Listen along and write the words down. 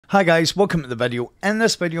Hi guys, welcome to the video. In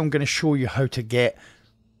this video I'm going to show you how to get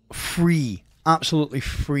free, absolutely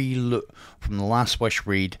free loot from the Last Wish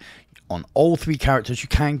raid on all three characters. You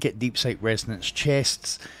can get Deep Sight Resonance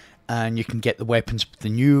chests and you can get the weapons with the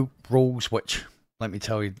new rolls, which, let me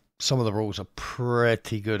tell you, some of the rolls are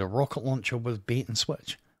pretty good. A rocket launcher with bait and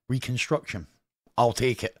switch. Reconstruction. I'll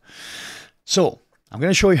take it. So, I'm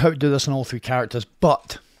going to show you how to do this on all three characters,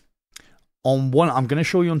 but on one, I'm going to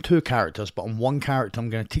show you on two characters, but on one character I'm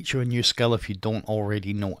going to teach you a new skill if you don't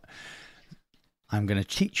already know it. I'm going to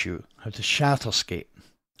teach you how to shatter skate.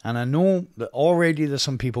 And I know that already there's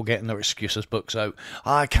some people getting their excuses books out.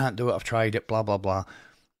 Oh, I can't do it, I've tried it, blah, blah, blah.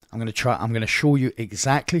 I'm going to show you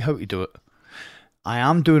exactly how to do it. I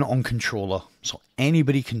am doing it on controller, so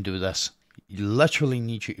anybody can do this. You literally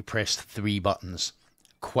need you to press 3 buttons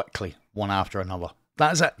quickly, one after another.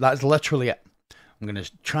 That is it. That is literally it. I'm going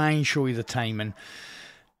to try and show you the timing.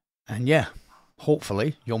 And yeah,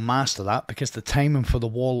 hopefully you'll master that, because the timing for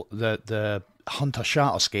the Hunter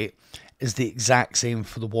Shatter skate is the exact same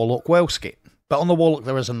for the Warlock Well skate. But on the Warlock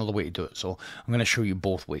there is another way to do it, so I'm going to show you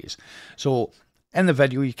both ways. So in the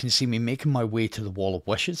video you can see me making my way to the Wall of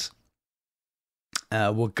Wishes.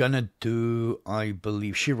 We're going to do, I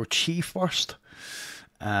believe, Shiro Chi first.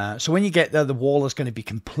 So when you get there, the wall is going to be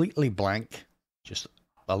completely blank. Just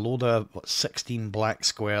a load of 16 black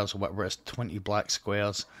squares, or whatever it is, 20 black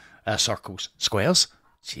squares, circles. Squares?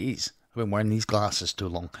 Jeez, I've been wearing these glasses too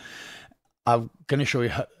long. I'm going to show you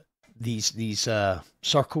how these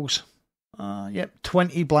circles. Yep,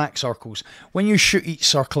 20 black circles. When you shoot each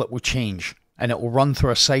circle, it will change. And it will run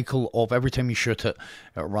through a cycle of, every time you shoot it,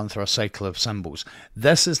 it will run through a cycle of symbols.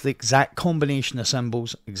 This is the exact combination of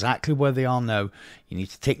symbols, exactly where they are now. You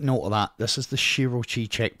need to take note of that. This is the Shiro Chi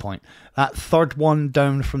checkpoint. That third one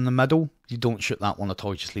down from the middle, you don't shoot that one at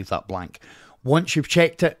all, just leave that blank. Once you've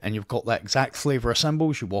checked it and you've got that exact flavour of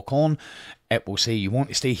symbols, you walk on, it will say, you want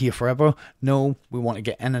to stay here forever? No, we want to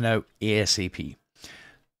get in and out ASAP.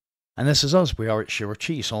 And this is us, we are at Shiro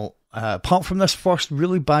Chi. So apart from this first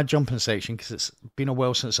really bad jumping section, because it's been a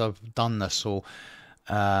while since I've done this, so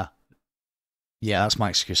yeah, that's my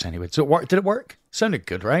excuse anyway. Did it work? Did it work? Sounded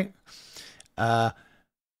good, right?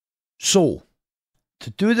 So to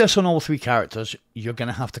do this on all three characters, you're going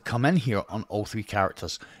to have to come in here on all three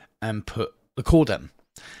characters and put the code in.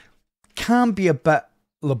 Can be a bit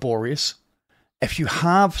laborious. If you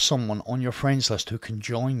have someone on your friends list who can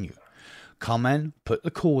join you, come in, put the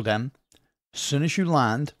code in. As soon as you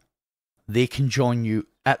land, they can join you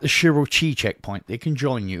at the Shiro Chi checkpoint. They can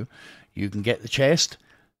join you. You can get the chest.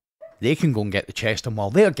 They can go and get the chest. And while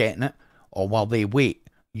they're getting it, or while they wait,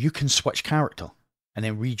 you can switch character and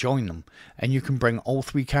then rejoin them. And you can bring all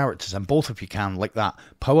three characters, and both of you can, like that.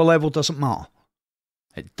 Power level doesn't matter.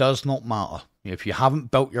 It does not matter. If you haven't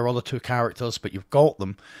built your other two characters, but you've got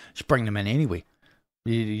them, just bring them in anyway.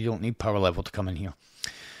 You don't need power level to come in here.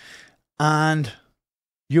 And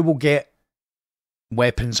you will get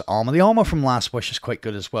weapons, armor. The armor from Last Wish is quite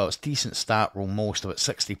good as well. It's decent stat roll, most of it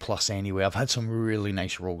 60 plus anyway. I've had some really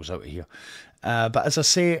nice rolls out of here. But as I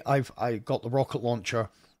say, I got the rocket launcher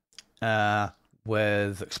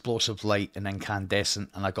with explosive light and incandescent,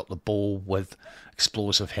 and I got the bow with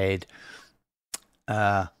explosive head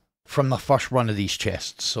from the first run of these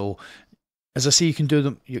chests. So as I say, you can do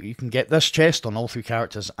them. You can get this chest on all three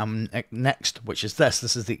characters. And next, which is this.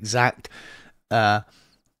 This is the exact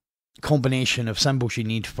combination of symbols you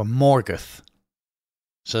need for Morgoth.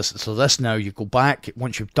 So this now, you go back.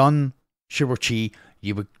 Once you've done Shiro Chi,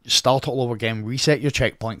 you would start all over again, reset your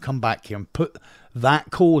checkpoint, come back here and put that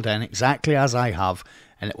code in exactly as I have,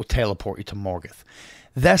 and it will teleport you to Morgoth.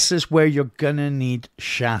 This is where you're going to need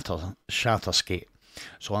Shatter Skate.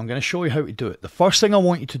 So I'm going to show you how to do it. The first thing I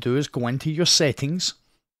want you to do is go into your settings,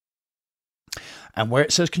 and where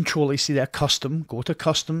it says controller, you see there custom, go to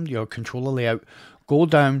custom, your controller layout, go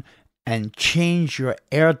down and change your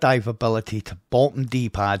air dive ability to bottom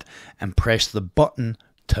D-pad and press the button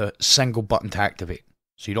to single button to activate.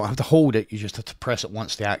 So you don't have to hold it, you just have to press it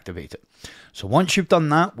once to activate it. So once you've done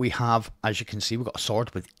that, we have, as you can see, we've got a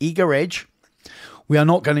sword with eager edge. We are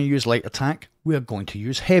not going to use light attack, we are going to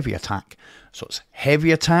use heavy attack. So it's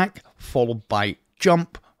heavy attack, followed by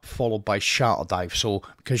jump, followed by shatter dive. So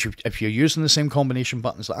because if you're using the same combination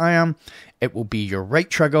buttons that I am, it will be your right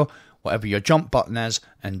trigger, whatever your jump button is,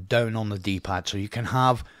 and down on the D-pad. So you can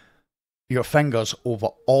have your fingers over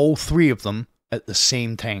all three of them at the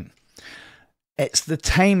same time. It's the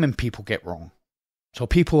timing people get wrong. So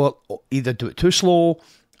people either do it too slow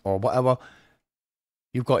or whatever.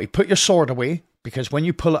 You've got to put your sword away, because when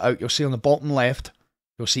you pull it out, you'll see on the bottom left,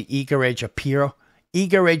 you'll see eager edge appear.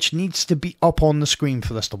 Eager Edge needs to be up on the screen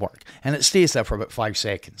for this to work, and it stays there for about 5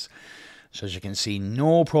 seconds. So as you can see,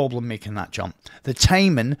 no problem making that jump. The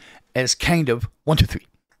timing is kind of 1, 2, 3.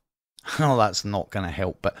 Oh, that's not going to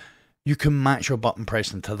help, but you can match your button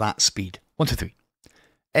pressing to that speed. 1, 2, 3.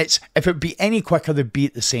 If it would be any quicker, they'd be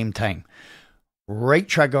at the same time. Right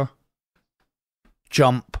trigger,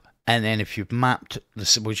 jump, and then if you've mapped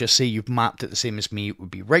this, we'll just say you've mapped it the same as me, it would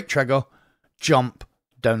be right trigger, jump,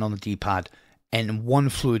 down on the D-pad, in one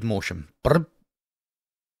fluid motion. Brr.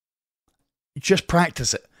 Just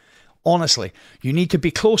practice it. Honestly, you need to be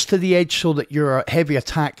close to the edge so that your heavy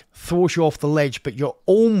attack throws you off the ledge, but you're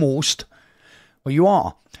almost, well, you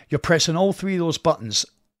are. You're pressing all 3 of those buttons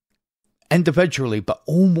individually, but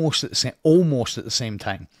almost at the same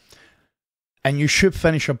time. And you should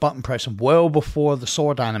finish your button pressing well before the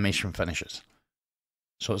sword animation finishes.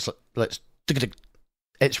 So it's like,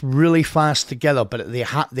 it's really fast together, but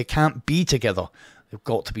they can't be together. They've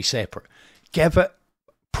got to be separate.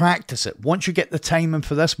 Practice it. Once you get the timing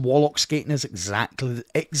for this, Warlock skating is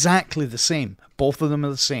exactly the same. Both of them are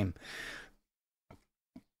the same.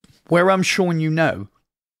 Where I'm showing you now,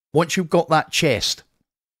 once you've got that chest,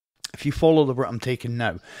 if you follow the route I'm taking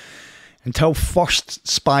now, until first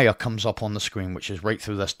Spire comes up on the screen, which is right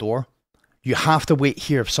through this door, you have to wait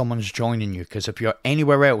here if someone's joining you, because if you're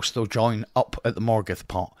anywhere else, they'll join up at the Morgoth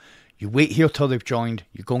part. You wait here till they've joined,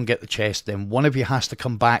 you go and get the chest, then one of you has to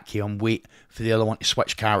come back here and wait for the other one to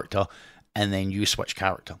switch character, and then you switch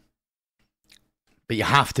character. But you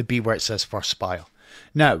have to be where it says first Spire.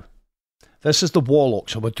 Now, this is the Warlock,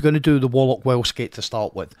 so we're going to do the Warlock Well Skate to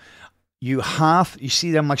start with. You see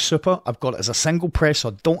there my super, I've got it as a single press, so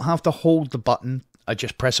I don't have to hold the button, I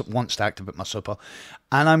just press it once to activate my super.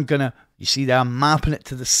 And I'm going to, you see there, I'm mapping it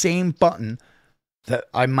to the same button that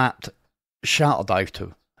I mapped Shatter Dive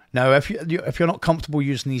to. Now, if you're not comfortable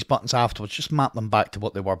using these buttons afterwards, just map them back to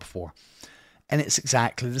what they were before. And it's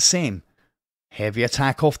exactly the same. Heavy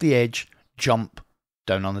attack off the edge, jump,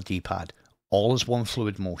 down on the D-pad. All is one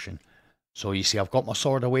fluid motion. So you see I've got my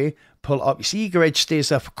sword away, pull it up. You see Eager Edge stays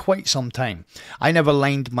there for quite some time. I never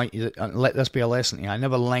lined let this be a lesson here, I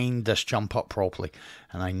never lined this jump up properly.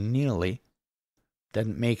 And I nearly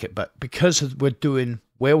didn't make it. But because we're doing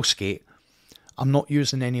Well Skate, I'm not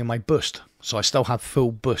using any of my boost. So I still have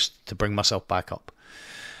full boost to bring myself back up.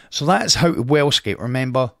 So that is how to Well Skate.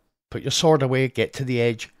 Remember, put your sword away, get to the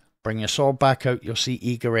edge, bring your sword back out. You'll see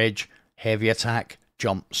Eager Edge, heavy attack,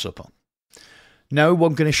 jump, super. Now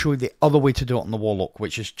I'm going to show you the other way to do it on the Warlock,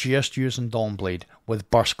 which is just using Dawnblade with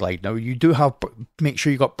Burst Glide. Now you do have, make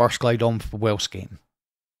sure you got Burst Glide on for Well Skating.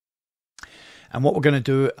 And what we're going to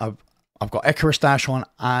do, I've got Icarus Dash on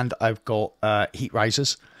and I've got Heat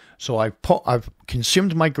Rises. So I've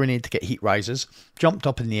consumed my grenade to get Heat Rises, jumped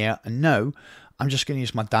up in the air, and now I'm just going to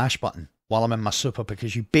use my dash button while I'm in my super,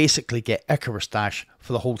 because you basically get Icarus Dash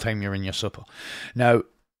for the whole time you're in your super. Now,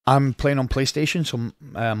 I'm playing on PlayStation, so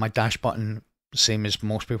my dash button, same as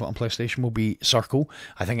most people on PlayStation, will be circle.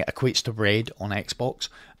 I think it equates to red on Xbox,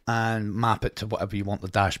 and map it to whatever you want the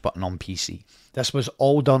dash button on PC. This was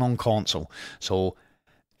all done on console, so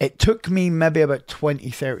it took me maybe about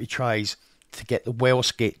 20-30 tries to get the Well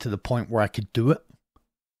Skate to the point where I could do it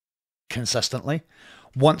consistently.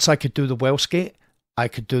 Once I could do the Well Skate, I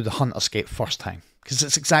could do the Hunter Skate first time, because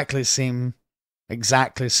it's exactly the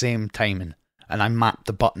same timing, and I mapped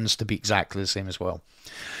the buttons to be exactly the same as well.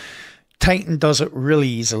 Titan does it really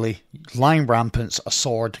easily. Line rampants, a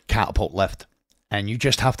sword, catapult lift, and you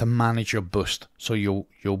just have to manage your boost. So you'll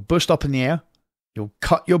boost up in the air, you'll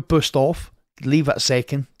cut your boost off, leave it a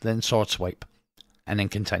second, then sword swipe, and then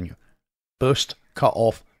continue. Boost, cut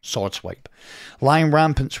off, sword swipe. Line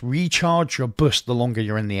rampants recharge your boost the longer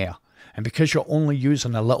you're in the air. And because you're only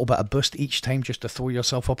using a little bit of boost each time just to throw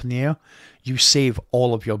yourself up in the air, you save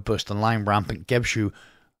all of your boost. And line rampant gives you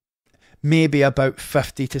maybe about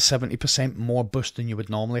 50 to 70% more boost than you would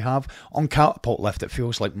normally have. On catapult lift, it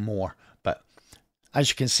feels like more. But as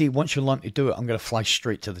you can see, once you learn to do it, I'm going to fly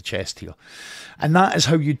straight to the chest here. And that is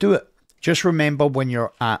how you do it. Just remember, when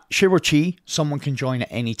you're at Shirochi, someone can join at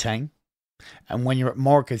any time. And when you're at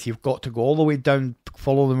Morgoth, you've got to go all the way down,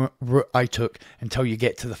 follow the route I took until you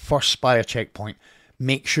get to the first Spire checkpoint.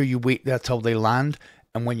 Make sure you wait there till they land.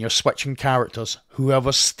 And when you're switching characters,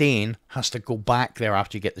 whoever's staying has to go back there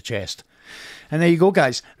after you get the chest. And there you go,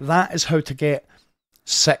 guys. That is how to get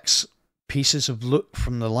 6 pieces of loot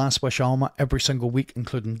from the Last Wish armor every single week,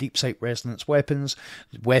 including deep sight resonance weapons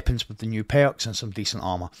with the new perks, and some decent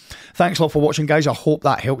armor. Thanks a lot for watching, guys. I hope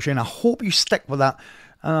that helps you, and I hope you stick with that.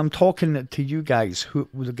 And I'm talking to you guys,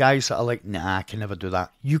 the guys that are like, nah, I can never do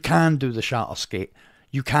that. You can do the Shatter Skate.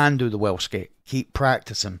 You can do the Well Skate. Keep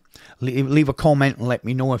practicing. Leave a comment and let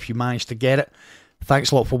me know if you managed to get it.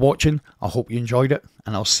 Thanks a lot for watching. I hope you enjoyed it,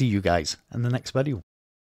 and I'll see you guys in the next video.